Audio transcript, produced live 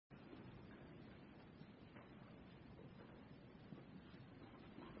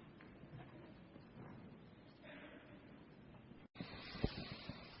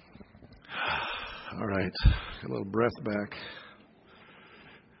right. Get a little breath back.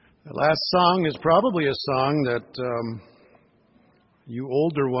 The last song is probably a song that you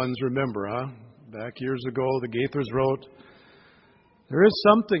older ones remember, huh? Back years ago, the Gaithers wrote, "There is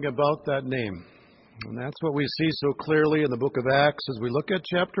something about that name." And that's what we see so clearly in the book of Acts as we look at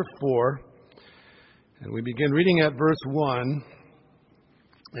chapter 4. And we begin reading at verse 1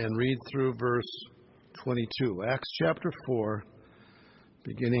 and read through verse 22. Acts chapter 4,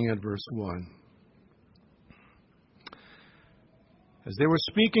 beginning at verse 1. As they were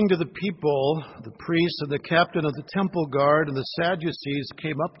speaking to the people, the priests and the captain of the temple guard and the Sadducees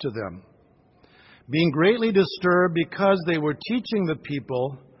came up to them, being greatly disturbed because they were teaching the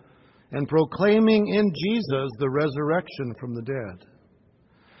people and proclaiming in Jesus the resurrection from the dead.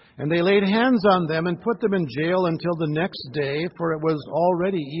 And they laid hands on them and put them in jail until the next day, for it was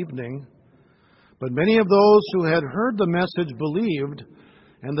already evening. But many of those who had heard the message believed,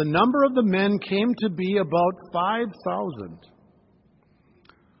 and the number of the men came to be about 5,000.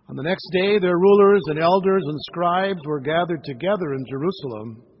 On the next day, their rulers and elders and scribes were gathered together in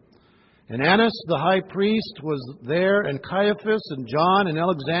Jerusalem. And Annas the high priest was there, and Caiaphas and John and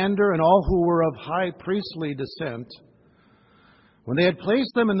Alexander and all who were of high priestly descent. When they had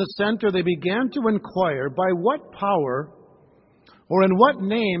placed them in the center, they began to inquire, "By what power or in what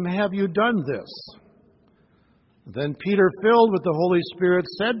name have you done this?" Then Peter, filled with the Holy Spirit,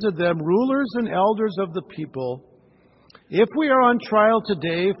 said to them, "Rulers and elders of the people, if we are on trial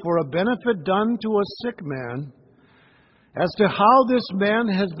today for a benefit done to a sick man, as to how this man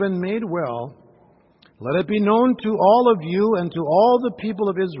has been made well, let it be known to all of you and to all the people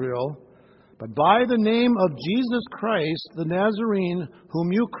of Israel, but by the name of Jesus Christ, the Nazarene,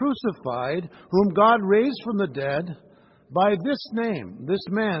 whom you crucified, whom God raised from the dead, by this name, this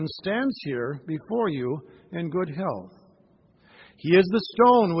man stands here before you in good health. He is the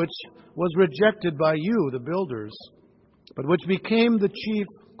stone which was rejected by you, the builders, but which became the chief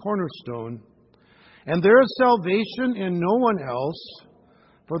cornerstone. And there is salvation in no one else,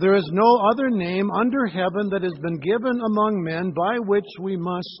 for there is no other name under heaven that has been given among men by which we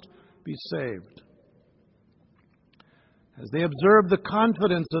must be saved." As they observed the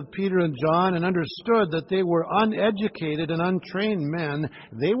confidence of Peter and John and understood that they were uneducated and untrained men,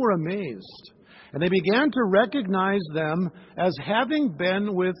 they were amazed. And they began to recognize them as having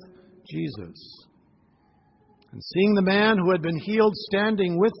been with Jesus. And seeing the man who had been healed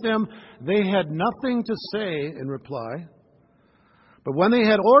standing with them, they had nothing to say in reply. But when they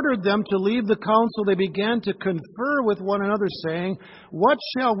had ordered them to leave the council, they began to confer with one another, saying, "What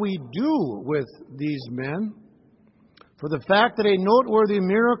shall we do with these men? For the fact that a noteworthy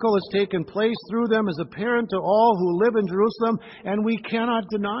miracle has taken place through them is apparent to all who live in Jerusalem, and we cannot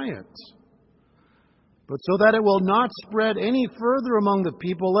deny it. But so that it will not spread any further among the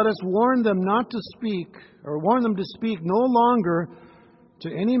people, let us warn them to speak no longer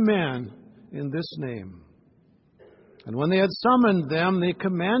to any man in this name." And when they had summoned them, they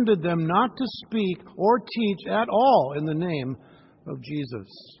commanded them not to speak or teach at all in the name of Jesus.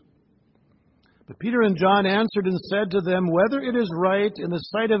 But Peter and John answered and said to them, "Whether it is right in the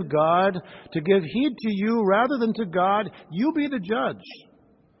sight of God to give heed to you rather than to God, you be the judge.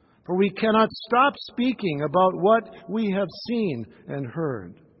 For we cannot stop speaking about what we have seen and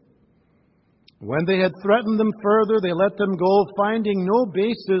heard." When they had threatened them further, they let them go, finding no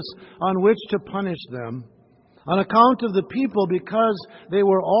basis on which to punish them, on account of the people, because they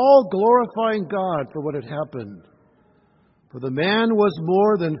were all glorifying God for what had happened. For the man was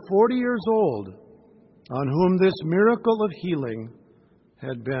more than 40 years old, on whom this miracle of healing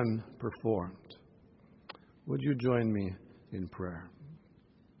had been performed. Would you join me in prayer?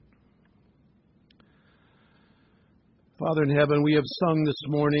 Father in heaven, we have sung this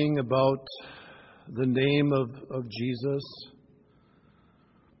morning about the name of Jesus.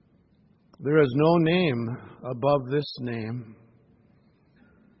 There is no name above this name.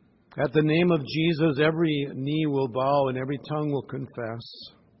 At the name of Jesus, every knee will bow and every tongue will confess.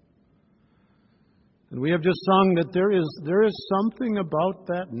 And we have just sung that there is something about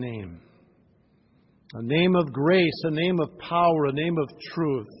that name. A name of grace, a name of power, a name of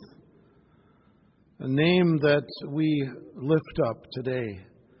truth. A name that we lift up today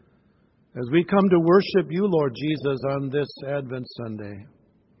as we come to worship you, Lord Jesus, on this Advent Sunday.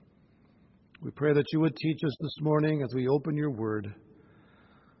 We pray that you would teach us this morning as we open your word.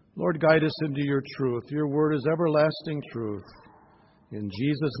 Lord, guide us into your truth. Your word is everlasting truth. In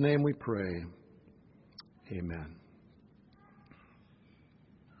Jesus' name we pray. Amen.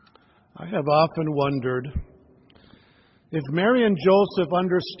 I have often wondered if Mary and Joseph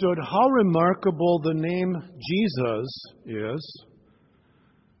understood how remarkable the name Jesus is,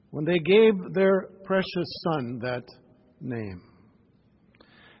 when they gave their precious Son that name?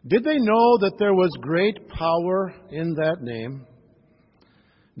 Did they know that there was great power in that name?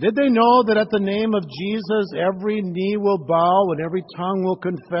 Did they know that at the name of Jesus every knee will bow and every tongue will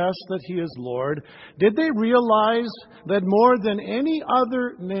confess that He is Lord? Did they realize that more than any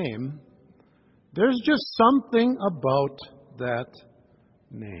other name, there's just something about that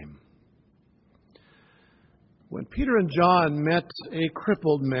name? When Peter and John met a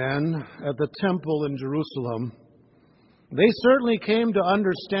crippled man at the temple in Jerusalem, they certainly came to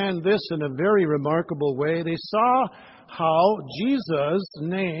understand this in a very remarkable way. They saw how Jesus'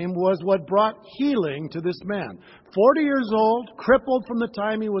 name was what brought healing to this man. 40 years old, crippled from the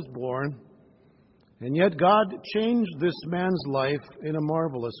time he was born, and yet God changed this man's life in a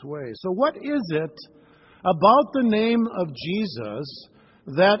marvelous way. So what is it about the name of Jesus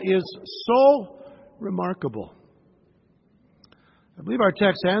that is so remarkable? I believe our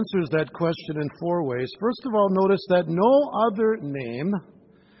text answers that question in 4 ways. First of all, notice that no other name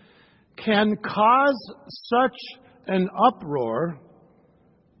can cause such an uproar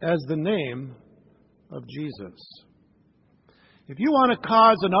as the name of Jesus. If you want to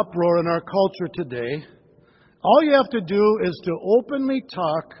cause an uproar in our culture today, all you have to do is to openly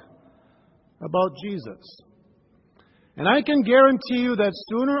talk about Jesus. And I can guarantee you that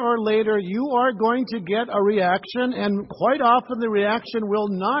sooner or later you are going to get a reaction, and quite often the reaction will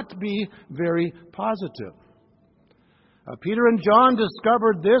not be very positive. Peter and John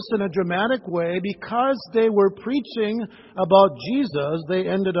discovered this in a dramatic way. Because they were preaching about Jesus, they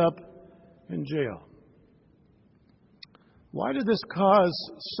ended up in jail. Why did this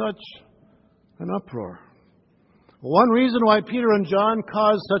cause such an uproar? One reason why Peter and John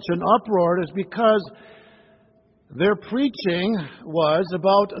caused such an uproar is because their preaching was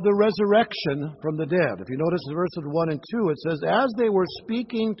about the resurrection from the dead. If you notice in verses 1 and 2, it says, "As they were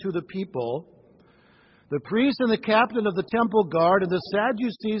speaking to the people, the priest and the captain of the temple guard and the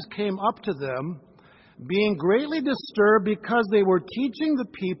Sadducees came up to them, being greatly disturbed because they were teaching the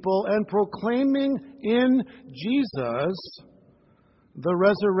people and proclaiming in Jesus the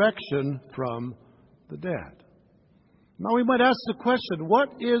resurrection from the dead." Now we might ask the question, what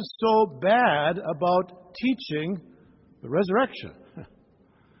is so bad about teaching the resurrection?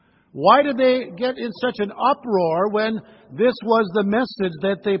 Why did they get in such an uproar when this was the message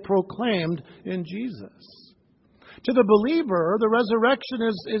that they proclaimed in Jesus? To the believer, the resurrection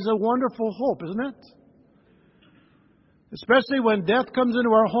is a wonderful hope, isn't it? Especially when death comes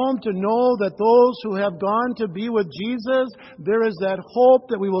into our home, to know that those who have gone to be with Jesus, there is that hope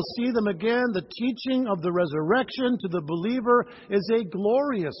that we will see them again. The teaching of the resurrection to the believer is a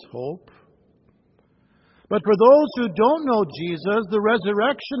glorious hope. But for those who don't know Jesus, the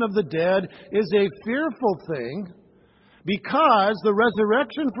resurrection of the dead is a fearful thing, because the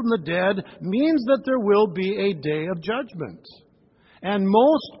resurrection from the dead means that there will be a day of judgment. And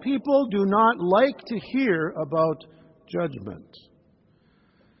most people do not like to hear about judgment.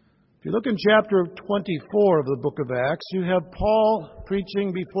 If you look in chapter 24 of the book of Acts, you have Paul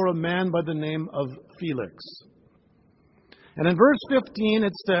preaching before a man by the name of Felix. And in verse 15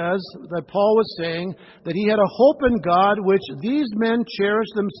 it says that Paul was saying that he had a hope in God which these men cherish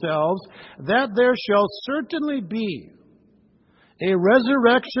themselves, that there shall certainly be a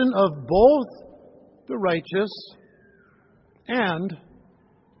resurrection of both the righteous and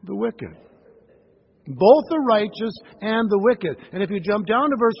the wicked. Both the righteous and the wicked. And if you jump down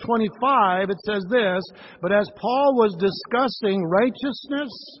to verse 25, it says this, "But as Paul was discussing righteousness,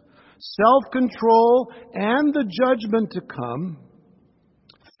 self-control, and the judgment to come,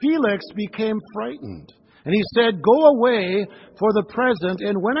 Felix became frightened. And he said, 'Go away for the present,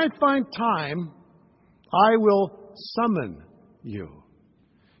 and when I find time, I will summon you.'"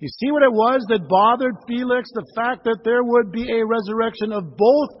 You see what it was that bothered Felix? The fact that there would be a resurrection of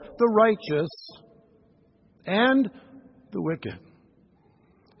both the righteous and the wicked.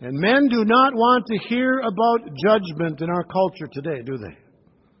 And men do not want to hear about judgment in our culture today, do they?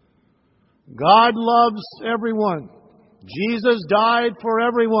 God loves everyone. Jesus died for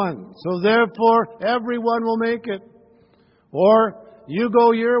everyone. So therefore, everyone will make it. Or, you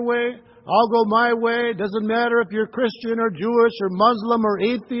go your way, I'll go my way. It doesn't matter if you're Christian or Jewish or Muslim or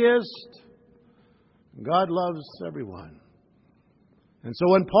atheist. God loves everyone. And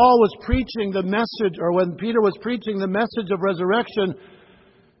so when Paul was preaching the message, or when Peter was preaching the message of resurrection,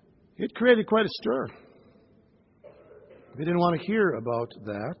 it created quite a stir. They didn't want to hear about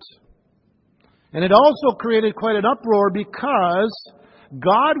that. And it also created quite an uproar because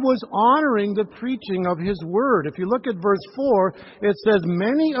God was honoring the preaching of His Word. If you look at verse 4, it says,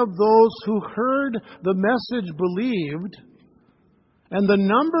 "Many of those who heard the message believed, And the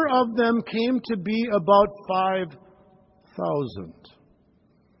number of them came to be about 5,000.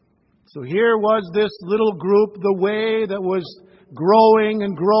 So here was this little group, the way that was growing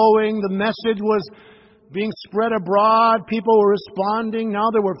and growing. The message was being spread abroad. People were responding. Now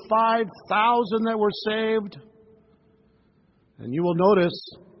there were 5,000 that were saved. And you will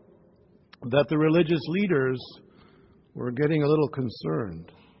notice that the religious leaders were getting a little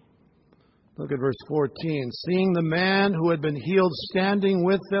concerned. Look at verse 14. Seeing the man who had been healed standing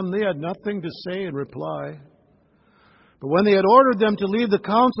with them, they had nothing to say in reply. But when they had ordered them to leave the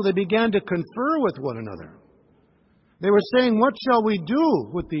council, they began to confer with one another. They were saying, "What shall we do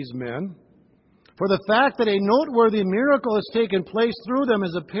with these men? For the fact that a noteworthy miracle has taken place through them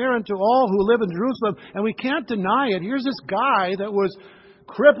is apparent to all who live in Jerusalem, and we can't deny it. Here's this guy that was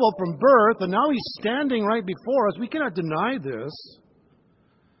crippled from birth, and now he's standing right before us. We cannot deny this.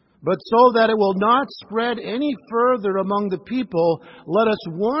 But so that it will not spread any further among the people, let us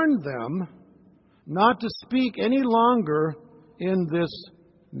warn them not to speak any longer in this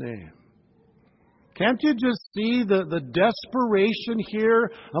name." Can't you just see the desperation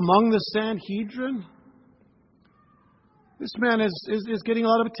here among the Sanhedrin? This man is getting a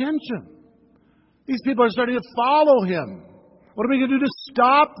lot of attention. These people are starting to follow him. What are we going to do to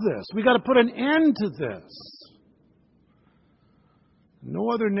stop this? We've got to put an end to this. No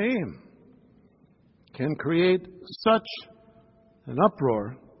other name can create such an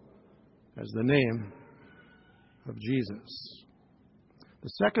uproar as the name of Jesus. The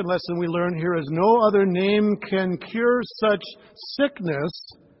second lesson we learn here is no other name can cure such sickness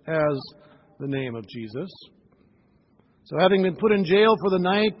as the name of Jesus. So having been put in jail for the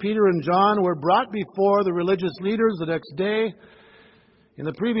night, Peter and John were brought before the religious leaders the next day. In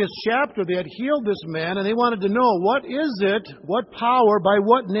the previous chapter, they had healed this man, and they wanted to know, what is it, what power, by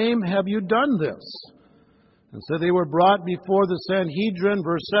what name have you done this? And so they were brought before the Sanhedrin.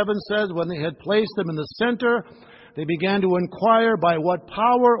 Verse 7 says, when they had placed them in the center, they began to inquire, by what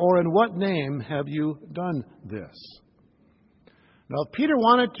power or in what name have you done this? Now, if Peter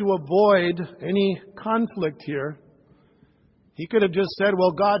wanted to avoid any conflict here, he could have just said,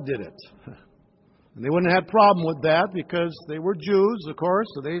 well, God did it. And they wouldn't have had a problem with that because they were Jews, of course,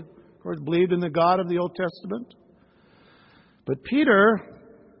 so they, of course, believed in the God of the Old Testament. But Peter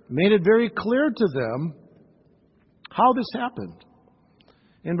made it very clear to them how this happened.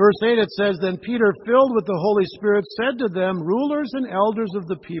 In verse 8 it says, Then Peter, filled with the Holy Spirit, said to them, Rulers and elders of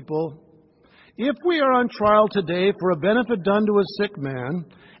the people, if we are on trial today for a benefit done to a sick man,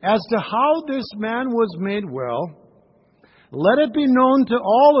 as to how this man was made well, let it be known to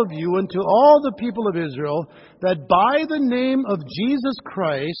all of you and to all the people of Israel that by the name of Jesus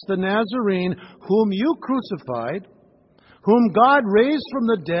Christ, the Nazarene, whom you crucified, whom God raised from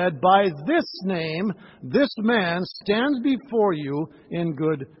the dead, by this name, this man stands before you in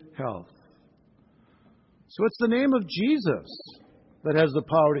good health. So it's the name of Jesus that has the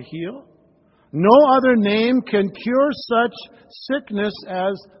power to heal. No other name can cure such sickness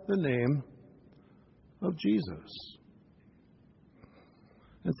as the name of Jesus.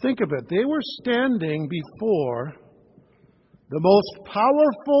 And think of it. They were standing before the most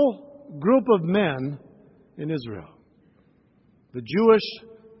powerful group of men in Israel, the Jewish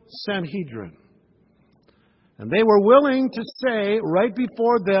Sanhedrin. And they were willing to say right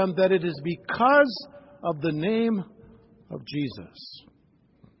before them that it is because of the name of Jesus.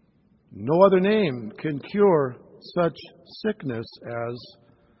 No other name can cure such sickness as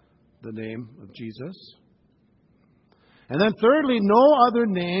the name of Jesus. And then thirdly, no other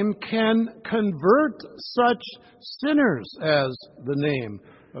name can convert such sinners as the name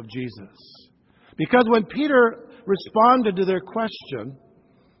of Jesus. Because when Peter responded to their question,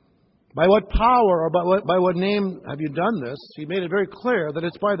 by what power or by what name have you done this? He made it very clear that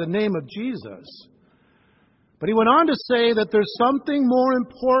it's by the name of Jesus. But he went on to say that there's something more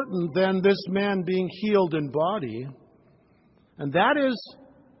important than this man being healed in body, and that is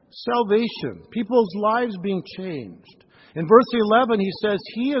salvation, people's lives being changed. In verse 11, he says,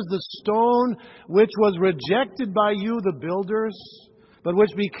 He is the stone which was rejected by you, the builders, but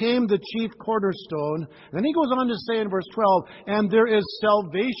which became the chief cornerstone. And then he goes on to say in verse 12, And there is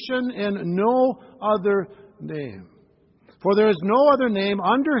salvation in no other name. For there is no other name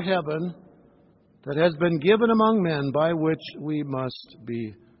under heaven that has been given among men by which we must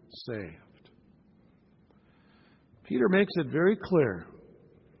be saved. Peter makes it very clear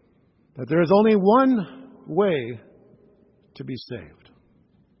that there is only one way to be saved.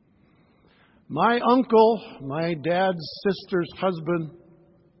 My uncle, my dad's sister's husband,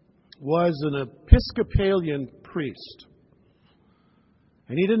 was an Episcopalian priest.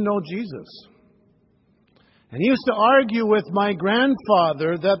 And he didn't know Jesus. And he used to argue with my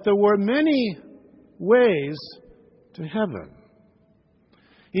grandfather that there were many ways to heaven.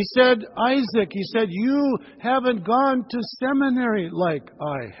 He said, Isaac, he said, you haven't gone to seminary like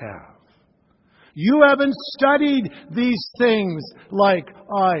I have. You haven't studied these things like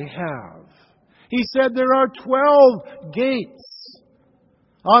I have. He said, there are 12 gates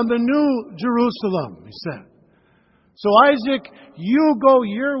on the New Jerusalem, he said. So Isaac, you go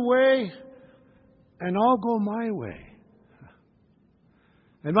your way, and I'll go my way.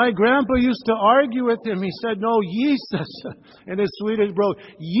 And my grandpa used to argue with him. He said, no, Jesus, in his Swedish brogue,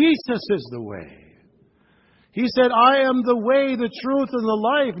 Jesus is the way. He said, I am the way, the truth, and the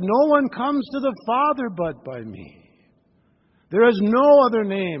life. No one comes to the Father but by me. There is no other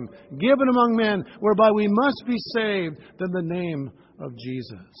name given among men whereby we must be saved than the name of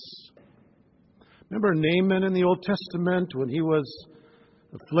Jesus. Remember Naaman in the Old Testament when he was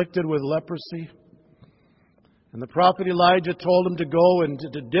afflicted with leprosy? And the prophet Elijah told him to go and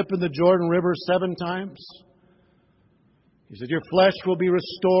to dip in the Jordan River 7 times. He said, your flesh will be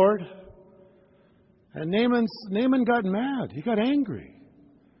restored. And Naaman got mad. He got angry.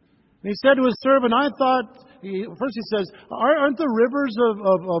 And he said to his servant, first he says, aren't the rivers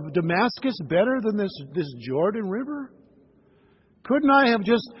of Damascus better than this Jordan River? Couldn't I have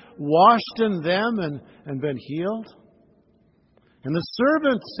just washed in them and been healed? And the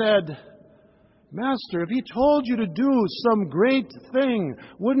servant said, Master, if he told you to do some great thing,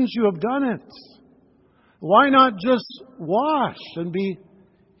 wouldn't you have done it? Why not just wash and be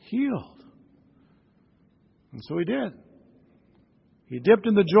healed? And so he did. He dipped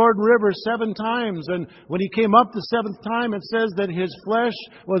in the Jordan River 7 times, and when he came up the 7th time, it says that his flesh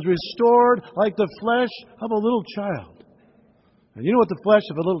was restored like the flesh of a little child. And you know what the flesh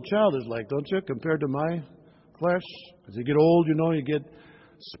of a little child is like, don't you, compared to my flesh? As you get old, you get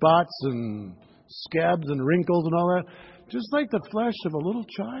spots and scabs and wrinkles and all that. Just like the flesh of a little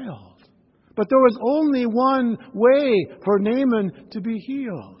child. But there was only one way for Naaman to be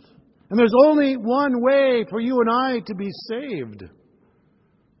healed. And there's only one way for you and I to be saved.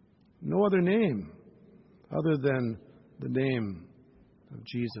 No other name other than the name of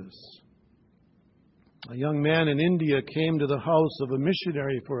Jesus. A young man in India came to the house of a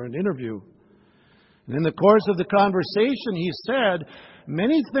missionary for an interview. And in the course of the conversation, he said,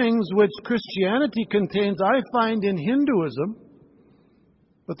 many things which Christianity contains I find in Hinduism,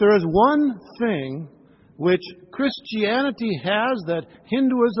 but there is one thing which Christianity has that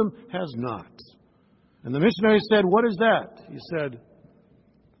Hinduism has not. And the missionary said, what is that? He said,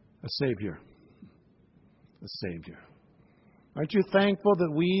 a Savior. A Savior. Aren't you thankful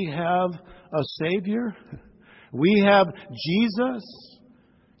that we have a Savior? We have Jesus.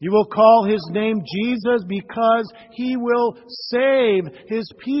 You will call His name Jesus because He will save His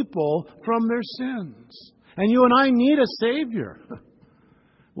people from their sins. And you and I need a Savior.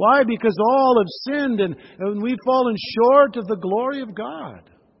 Why? Because all have sinned and we've fallen short of the glory of God.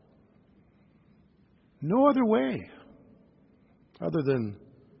 No other way other than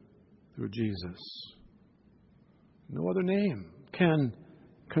through Jesus. No other name can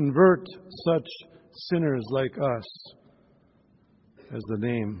convert such sinners like us as the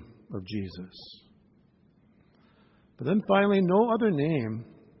name of Jesus. But then finally, no other name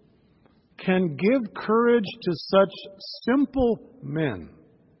can give courage to such simple men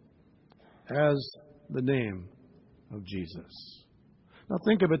as the name of Jesus. Now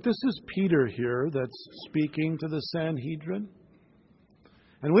think of it. This is Peter here that's speaking to the Sanhedrin.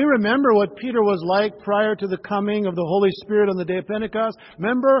 And we remember what Peter was like prior to the coming of the Holy Spirit on the day of Pentecost.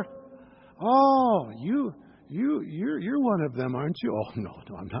 Remember? Oh, you're one of them, aren't you? Oh, no,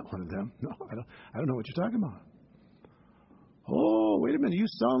 I'm not one of them. No, I don't know what you're talking about. Oh, wait a minute. You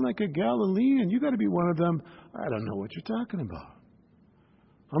sound like a Galilean. You got to be one of them. I don't know what you're talking about.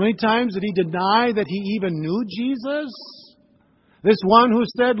 How many times did he deny that he even knew Jesus? This one who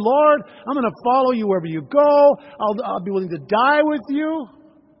said, Lord, I'm going to follow you wherever you go. I'll be willing to die with you.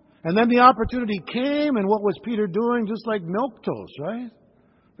 And then the opportunity came, and what was Peter doing? Just like milquetoast, right?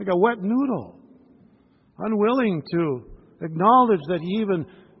 Like a wet noodle. Unwilling to acknowledge that he even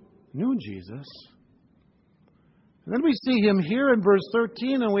knew Jesus. And then we see him here in verse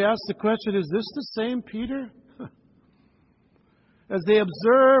 13, and we ask the question, is this the same Peter? As they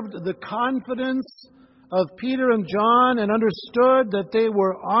observed the confidence of Peter and John and understood that they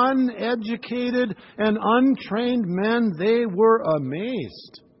were uneducated and untrained men, they were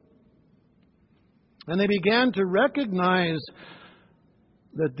amazed. And they began to recognize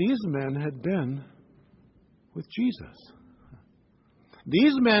that these men had been with Jesus.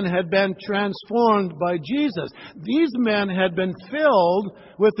 These men had been transformed by Jesus. These men had been filled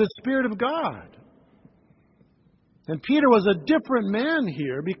with the Spirit of God. And Peter was a different man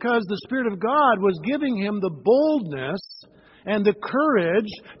here because the Spirit of God was giving him the boldness and the courage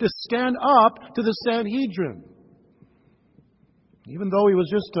to stand up to the Sanhedrin. Even though he was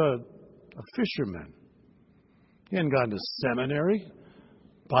just a fisherman. He hadn't gone to seminary,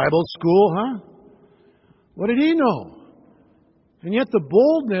 Bible school, huh? What did he know? And yet the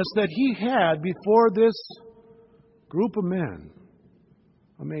boldness that he had before this group of men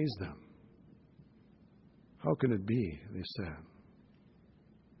amazed them. How can it be, they said.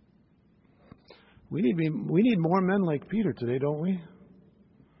 We need more men like Peter today, don't we?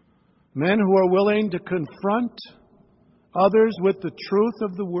 Men who are willing to confront others with the truth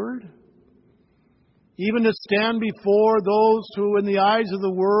of the Word. Even to stand before those who in the eyes of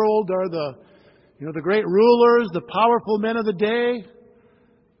the world are the great rulers, the powerful men of the day.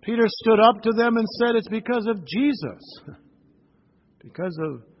 Peter stood up to them and said, it's because of Jesus. Because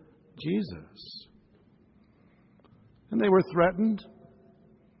of Jesus. And they were threatened.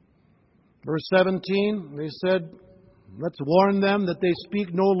 Verse 17, they said, let's warn them that they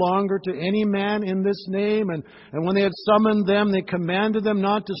speak no longer to any man in this name. And when they had summoned them, they commanded them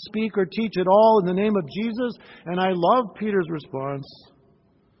not to speak or teach at all in the name of Jesus. And I love Peter's response.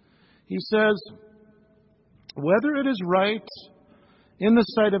 He says, whether it is right in the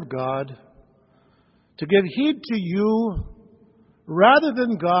sight of God to give heed to you rather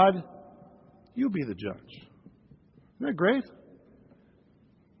than God, you be the judge. Isn't that great?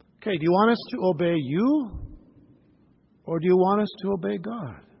 Okay, do you want us to obey you? Or do you want us to obey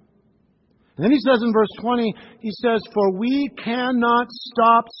God? And then he says in verse 20, he says, for we cannot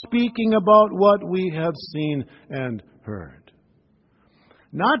stop speaking about what we have seen and heard.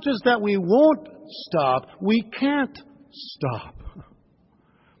 Not just that we won't stop, we can't stop.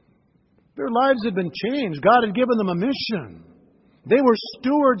 Their lives had been changed. God had given them a mission. They were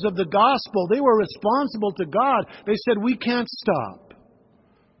stewards of the gospel. They were responsible to God. They said, we can't stop.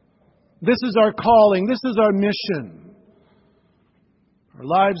 This is our calling. This is our mission. Our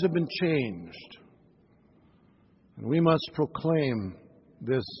lives have been changed. And we must proclaim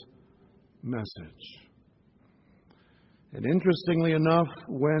this message. And interestingly enough,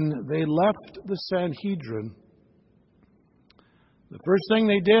 when they left the Sanhedrin, the first thing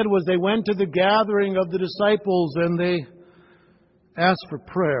they did was they went to the gathering of the disciples and they asked for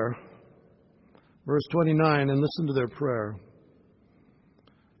prayer. Verse 29, and listen to their prayer.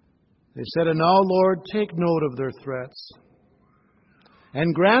 They said, and now, Lord, take note of their threats,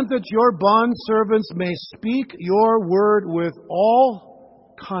 and grant that your bondservants may speak your word with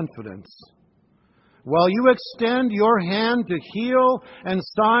all confidence, while you extend your hand to heal, and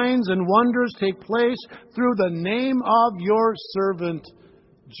signs and wonders take place through the name of your servant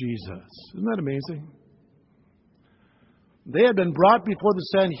Jesus. Isn't that amazing? They had been brought before the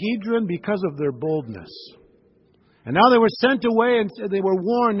Sanhedrin because of their boldness. And now they were sent away and they were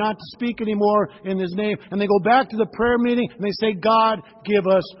warned not to speak anymore in His name. And they go back to the prayer meeting and they say, God, give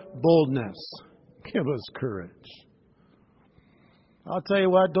us boldness. Give us courage. I'll tell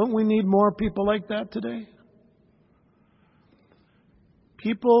you what, don't we need more people like that today?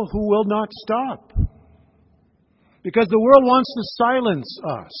 People who will not stop. Because the world wants to silence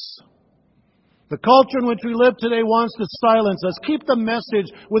us. The culture in which we live today wants to silence us. Keep the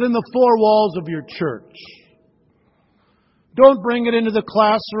message within the four walls of your church. Don't bring it into the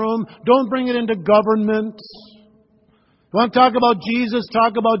classroom. Don't bring it into government. You want to talk about Jesus?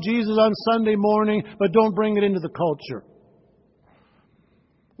 Talk about Jesus on Sunday morning, but don't bring it into the culture.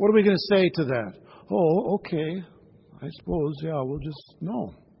 What are we going to say to that? Oh, okay. I suppose, we'll just,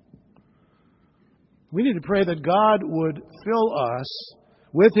 no. We need to pray that God would fill us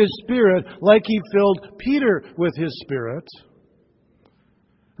with His Spirit like He filled Peter with His Spirit.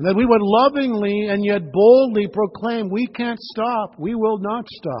 And that we would lovingly and yet boldly proclaim, we can't stop. We will not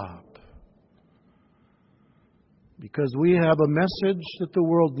stop. Because we have a message that the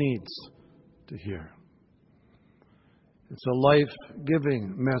world needs to hear. It's a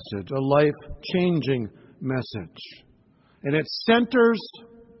life-giving message, a life-changing message. And it centers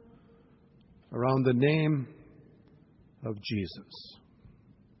around the name of Jesus.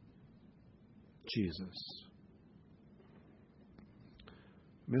 Jesus.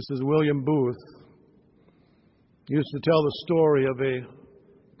 Mrs. William Booth used to tell the story of a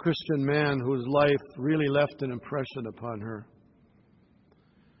Christian man whose life really left an impression upon her.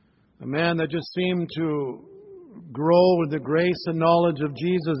 A man that just seemed to grow with the grace and knowledge of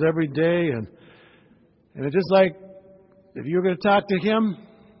Jesus every day. And it's just like, if you were going to talk to him,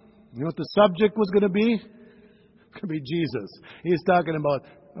 you know what the subject was going to be? It could be Jesus. He's talking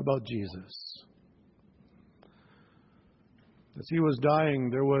about Jesus. As he was dying,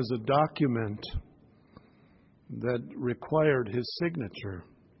 there was a document that required his signature.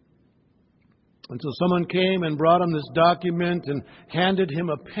 And so someone came and brought him this document and handed him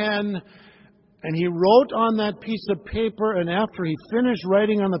a pen, and he wrote on that piece of paper, and after he finished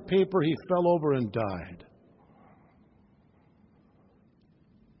writing on the paper, he fell over and died.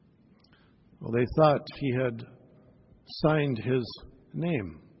 Well, they thought he had signed his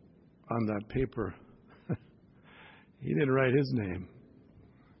name on that paper. He didn't write his name.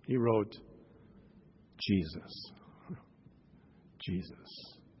 He wrote Jesus.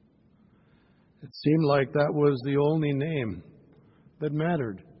 Jesus. It seemed like that was the only name that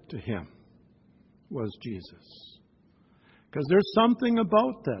mattered to him, was Jesus. Because there's something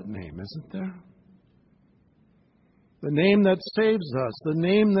about that name, isn't there? The name that saves us, the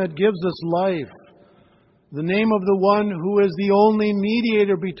name that gives us life, the name of the one who is the only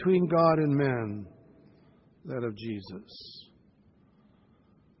mediator between God and man, that of Jesus.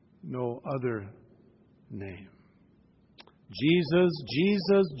 No other name. Jesus,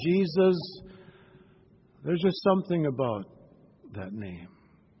 Jesus, Jesus. There's just something about that name.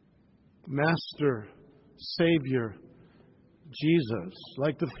 Master, Savior, Jesus,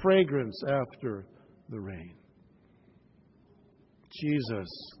 like the fragrance after the rain. Jesus,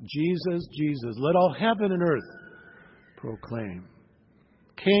 Jesus, Jesus. Let all heaven and earth proclaim.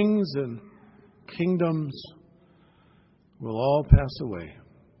 Kings and kingdoms will all pass away.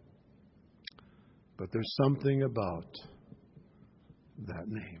 But there's something about that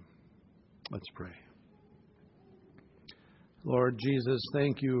name. Let's pray. Lord Jesus,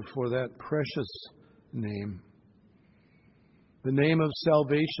 thank you for that precious name. The name of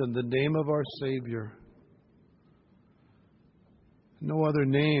salvation, the name of our Savior. No other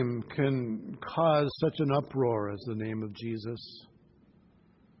name can cause such an uproar as the name of Jesus.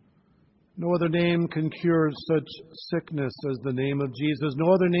 No other name can cure such sickness as the name of Jesus.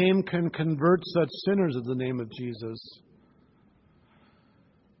 No other name can convert such sinners as the name of Jesus.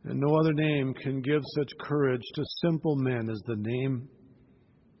 And no other name can give such courage to simple men as the name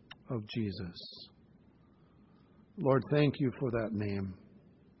of Jesus. Lord, thank you for that name.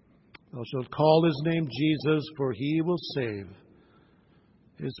 Thou shalt call his name Jesus, for he will save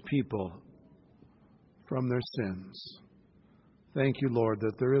his people from their sins. Thank you, Lord,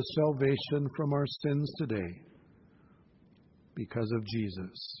 that there is salvation from our sins today because of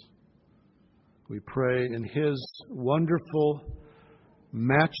Jesus. We pray in his wonderful,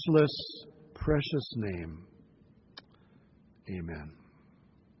 matchless, precious name. Amen.